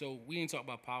another thing. So we didn't talk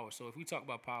about power. So if we talk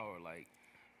about power, like,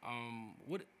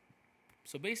 what?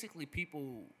 So basically,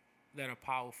 people that are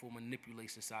powerful manipulate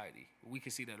society. We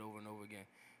can see that over and over again.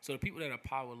 So the people that are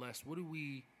powerless, what do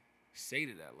we say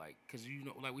to that? Like, because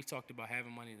like we talked about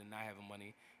having money and not having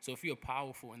money. So if you're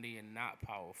powerful and they are not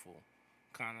powerful,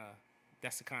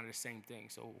 that's the kind of the same thing.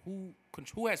 So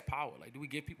who has power? Like, do we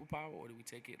give people power or do we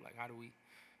take it? Like, how do we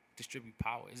distribute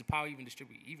power? Is the power even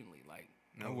distributed evenly? Like,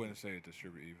 I wouldn't say it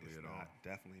distribute evenly It's at not, all.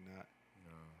 definitely not.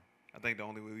 No. I think the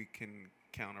only way we can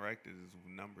counteract it is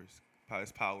with numbers.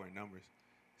 It's power in numbers.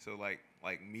 So like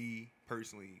me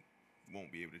personally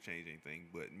won't be able to change anything,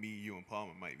 but me, you, and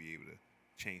Palmer might be able to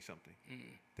change something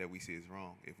that we see is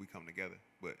wrong if we come together.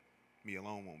 But me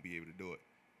alone won't be able to do it.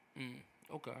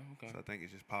 Okay. So I think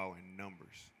it's just power in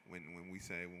numbers when we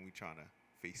trying to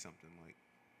face something like.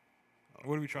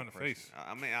 What are we trying to oppression. face?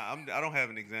 I mean, I don't have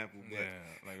an example, but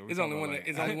Yeah, like It's only one.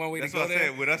 It's only one way to that's go what I there.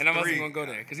 said, with us and I'm also three. gonna go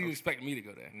there because he was expecting me to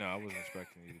go there. No, I wasn't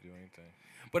expecting you to do anything.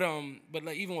 But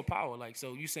like even with power, like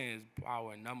so you saying it's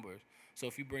power in numbers. So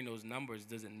if you bring those numbers,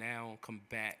 does it now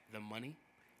combat the money?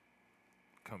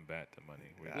 Combat the money.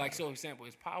 Wait, Like so, example,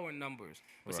 it's power in numbers,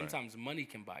 but Right. sometimes money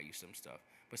can buy you some stuff.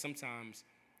 But sometimes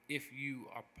if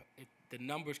the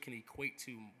numbers can equate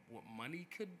to what money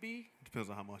could be. depends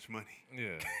on how much money.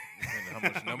 Yeah. And how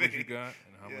much numbers you got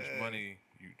and how much Yeah. money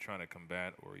you trying to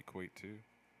combat or equate to.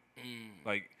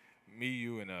 Like me,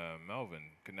 you, and Melvin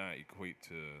could not equate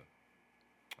to,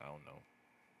 I don't know,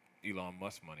 Elon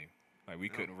Musk money. Like we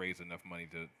couldn't raise enough money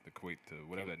to equate to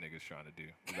whatever that nigga's trying to do.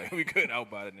 Like we couldn't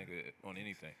outbuy that nigga on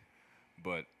anything.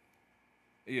 But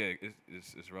yeah,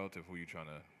 it's relative who you trying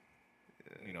to,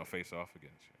 face off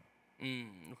against.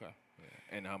 Okay.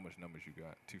 Yeah. And how much numbers you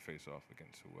got to face off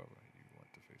against whoever you want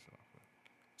to face off with.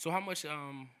 So how much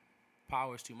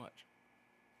power is too much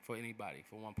for anybody,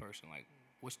 for one person? Like,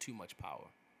 what's too much power?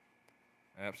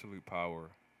 Absolute power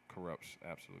corrupts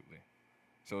absolutely.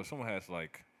 So if someone has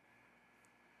like,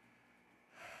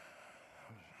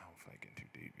 I don't feel like getting too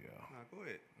deep, yo. Nah, go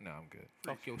ahead. No, I'm good.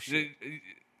 Talk your shit.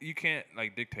 You can't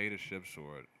like dictatorships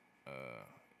or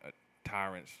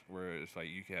tyrants where it's like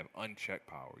you can have unchecked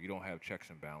power. You don't have checks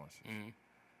and balances.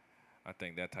 I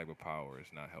think that type of power is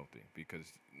not healthy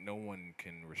because no one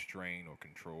can restrain or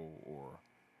control or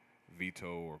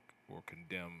veto or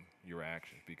condemn your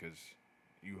actions because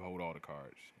you hold all the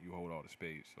cards. You hold all the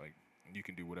spades. Like you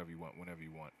can do whatever you want whenever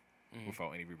you want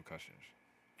without any repercussions.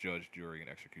 Judge, jury, and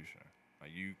executioner.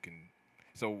 Like you can.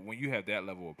 So when you have that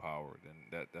level of power,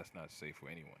 then that's not safe for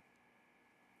anyone.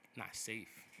 Not safe.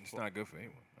 It's not good for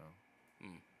anyone. No.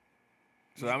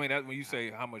 So I mean, when you say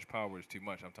how much power is too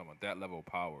much, I'm talking about that level of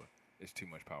power is too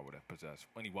much power to possess.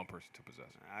 Any one person to possess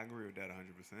it. I agree with that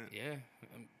 100%. Yeah.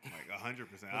 Like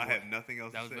 100%. I have nothing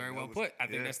else That to was say. very well put. I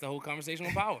think yeah. that's the whole conversation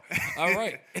on power. All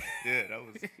right. Yeah, that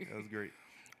was great.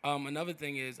 Another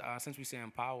thing is, since we're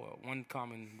saying power, one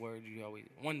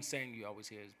saying you always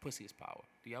hear is pussy is power.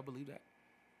 Do y'all believe that?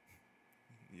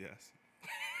 Yes.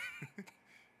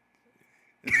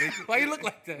 Why you look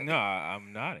like that? No,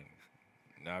 I'm nodding.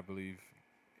 No, I believe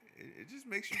It just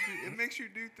makes you do. It makes you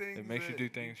do things. It makes you that do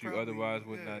things you probably, otherwise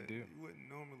would not do. You wouldn't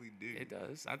normally do. It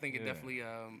does. I think it Yeah. definitely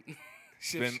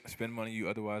shifts, spend money you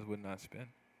otherwise would not spend.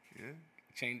 Yeah.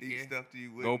 change. Eat Yeah. stuff that you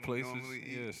Go wouldn't places. normally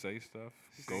eat. Yeah, say stuff.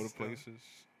 Say Go to stuff. places.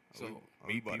 So Are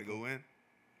we meet about to people. go in?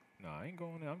 No, I ain't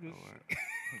going there. I'm just. All right.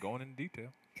 Going into detail.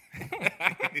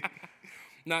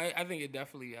 No, I think it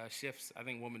definitely shifts. I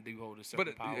think women do hold a certain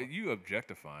But power. you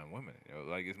objectifying women,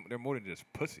 like they're more than just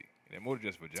pussy. They're more than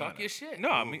just vagina. Talk your shit. No,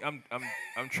 I mean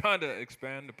I'm trying to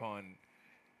expand upon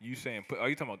you saying. Are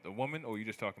you talking about the woman, or are you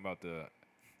just talking about the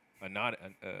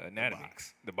anatomy?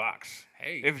 box. The box.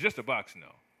 Hey. If it's just a box, no.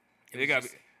 It It was got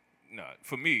just- no.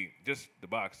 For me, just the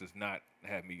box does not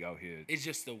have me out here. It's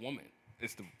just the woman.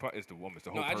 It's the woman. It's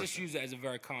the whole No, I person. just use it as a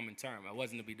very common term. It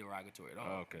wasn't to be derogatory at all.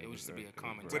 Oh, okay. It was to be a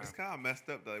common But term. it's kind of messed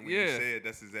up though. When Yeah. you said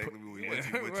that's exactly what we went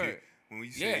to. But Right. when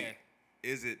we say, Yeah.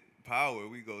 is it power?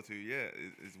 We go to,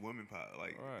 it's women power.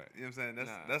 Like, Right. you know what I'm saying?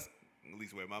 Nah. That's at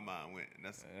least where my mind went. And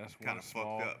that's That's kind one of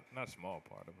small, fucked up. not small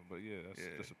part of it, but yeah, that's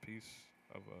Yeah. just a piece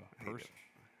of a hate person.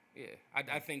 Yeah,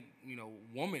 I think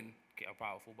women are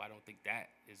powerful, but I don't think that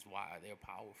is why they're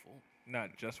powerful.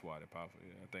 Not just why they're powerful.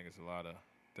 Yeah, I think it's a lot of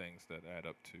things that add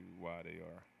up to why they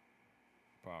are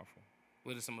powerful.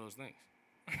 What are some of those things?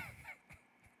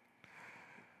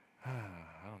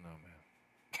 I don't know,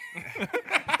 man.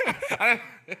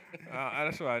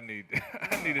 That's why I need.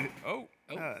 I need it. Oh,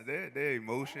 Their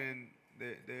emotion,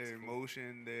 their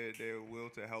emotion, their will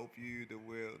to help you, the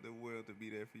will to be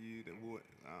there for you, the will.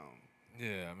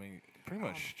 yeah. I mean, pretty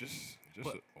much just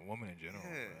but- a woman in general. Yeah.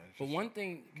 Man. It's But just one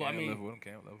thing, but I can't mean, live with them,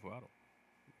 can't live without them.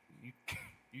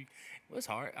 well, it's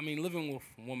hard. I mean, living with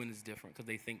a woman is different because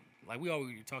they think like we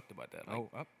already talked about that. Like, Oh,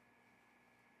 up.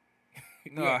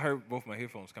 No, Yeah. I heard both my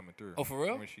headphones coming through. Oh, for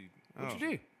real? When she, What'd Oh.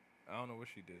 you do? I don't know what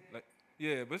she did. Like,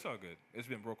 yeah, but it's all good. It's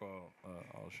been broke all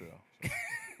show. So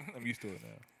I'm used to it now.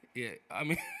 Yeah, I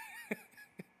mean,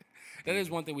 that is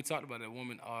one thing we talked about. That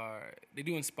women they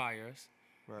do inspire us,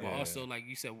 Right. but Yeah. also like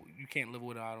you said, you can't live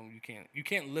without them. You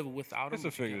can't live without them. It's a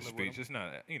but you figure of can't live with speech. It's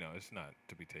not, it's not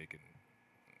to be taken,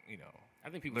 'em. I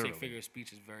think people take literally. figure of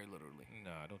speeches very literally.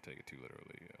 Nah, don't take it too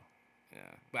literally. Yeah. Yeah,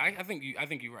 but I think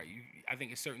you're right. I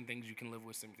think it's certain things you can live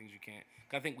with, certain things you can't.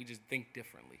 'Cause I think we just think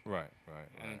differently, Right.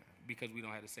 and because we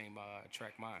don't have the same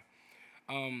track mind.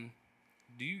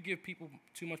 Do you give people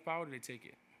too much power? Or do they take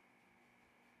it?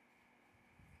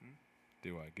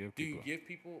 Do I give Do people you give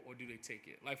people or do they take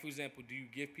it? Like for example, do you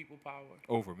give people power?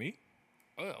 over me?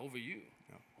 Oh, yeah, over you,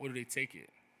 No. or do they take it?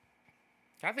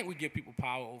 I think we give people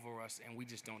power over us, and we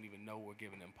just don't even know we're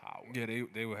giving them power. Yeah,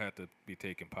 they would have to be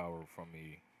taking power from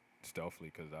me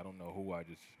stealthily because I don't know who I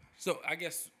just. So I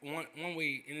guess one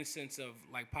way, in the sense of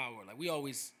like power, like we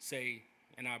always say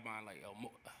in our mind, like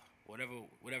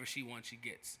whatever she wants, she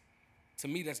gets. To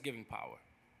me, that's giving power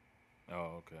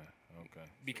Oh, okay.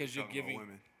 because you're Talking about giving.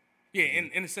 women. Yeah,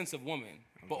 in the sense of woman,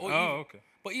 but or Oh, even, okay.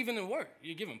 But even in work,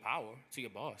 you're giving power to your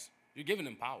boss. You're giving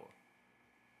them power.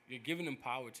 You're giving them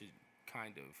power to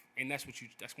kind of, and that's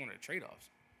one of the trade-offs.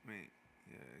 I mean,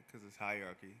 yeah, because it's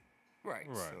hierarchy. Right.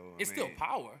 Right. So, It's still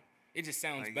power. It just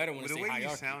sounds like, better when but it's the way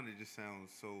hierarchy. you sound, it just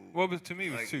sounds so. Well, but to me,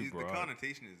 it was like, too the broad.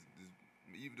 connotation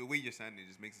is the way you're sounding. It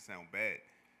just makes it sound bad.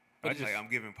 I Like just- I'm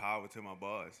giving power to my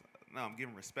boss. No, I'm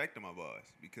giving respect to my boss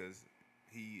because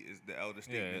he is the elder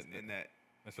statesman in that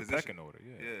It's a position. pecking order.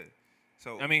 Yeah. Yeah.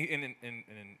 So I mean, and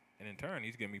in turn,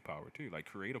 he's giving me power too, like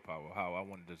creative power, how I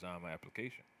want to design my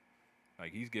application.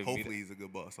 Like he's giving hopefully me. he's a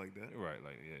good boss like that. Right.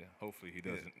 Like yeah. Hopefully he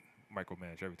Yeah. doesn't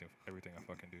micromanage everything I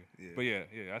fucking do. Yeah. But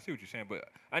yeah. I see what you're saying. But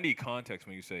I need context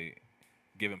when you say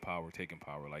giving power, taking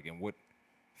power. Like in what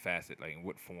facet? Like in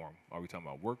what form? Are we talking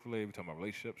about work related? Are we talking about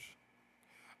relationships?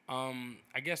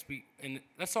 I guess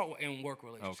let's talk in work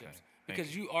relationships. Okay.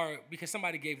 Thank Because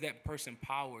somebody gave that person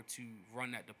power to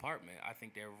run that department. I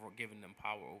think they're giving them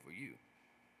power over you.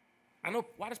 I know.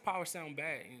 Why does power sound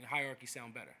bad and hierarchy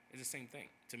sound better? It's the same thing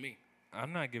to me.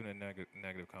 I'm not giving a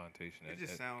negative connotation. It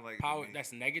just sounds like Power to me-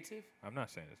 that's negative. I'm not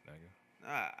saying it's negative.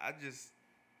 Nah,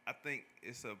 I think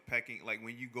it's a pecking. Like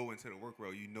when you go into the work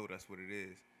role, you know that's what it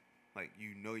is. Like you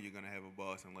know you're gonna have a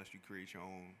boss unless you create your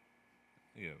own.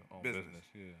 Yeah, on Business. business.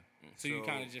 Yeah. So you So-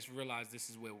 kind of just realize this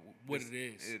is what it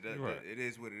is. Right. It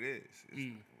is what it is. It's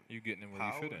Mm. You getting in where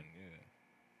you fit Power? in.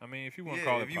 Yeah. I mean, if you want to yeah,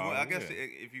 call if it you power, want, I guess yeah.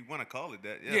 if you want to call it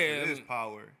that, yes, Yeah, it I is mean-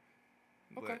 power.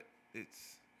 Okay. But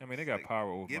it's. I mean, they it's got like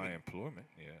power over giving. my employment.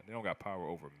 Yeah, they don't got power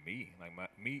over me. Like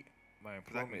my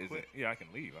employment is. quit. Yeah, I can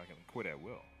leave. I can quit at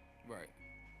will. Right.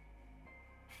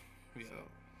 Yeah.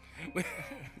 So, but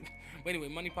anyway,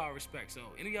 money, power, respect. So,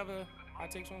 any other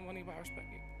hot takes on money, power, respect?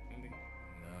 Anything?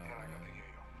 No, I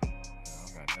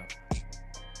don't got nothing.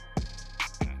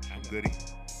 I'm goody.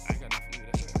 I ain't got nothing to do.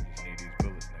 That's it. Just need these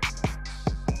bullets next time.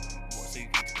 Well, so you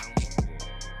can expound more.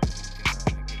 Yeah. So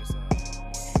you can give us more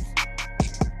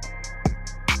juice.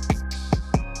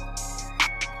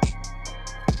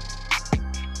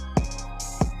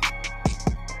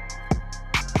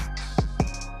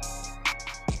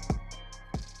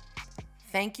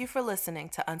 Thank you for listening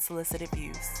to Unsolicited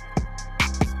Views.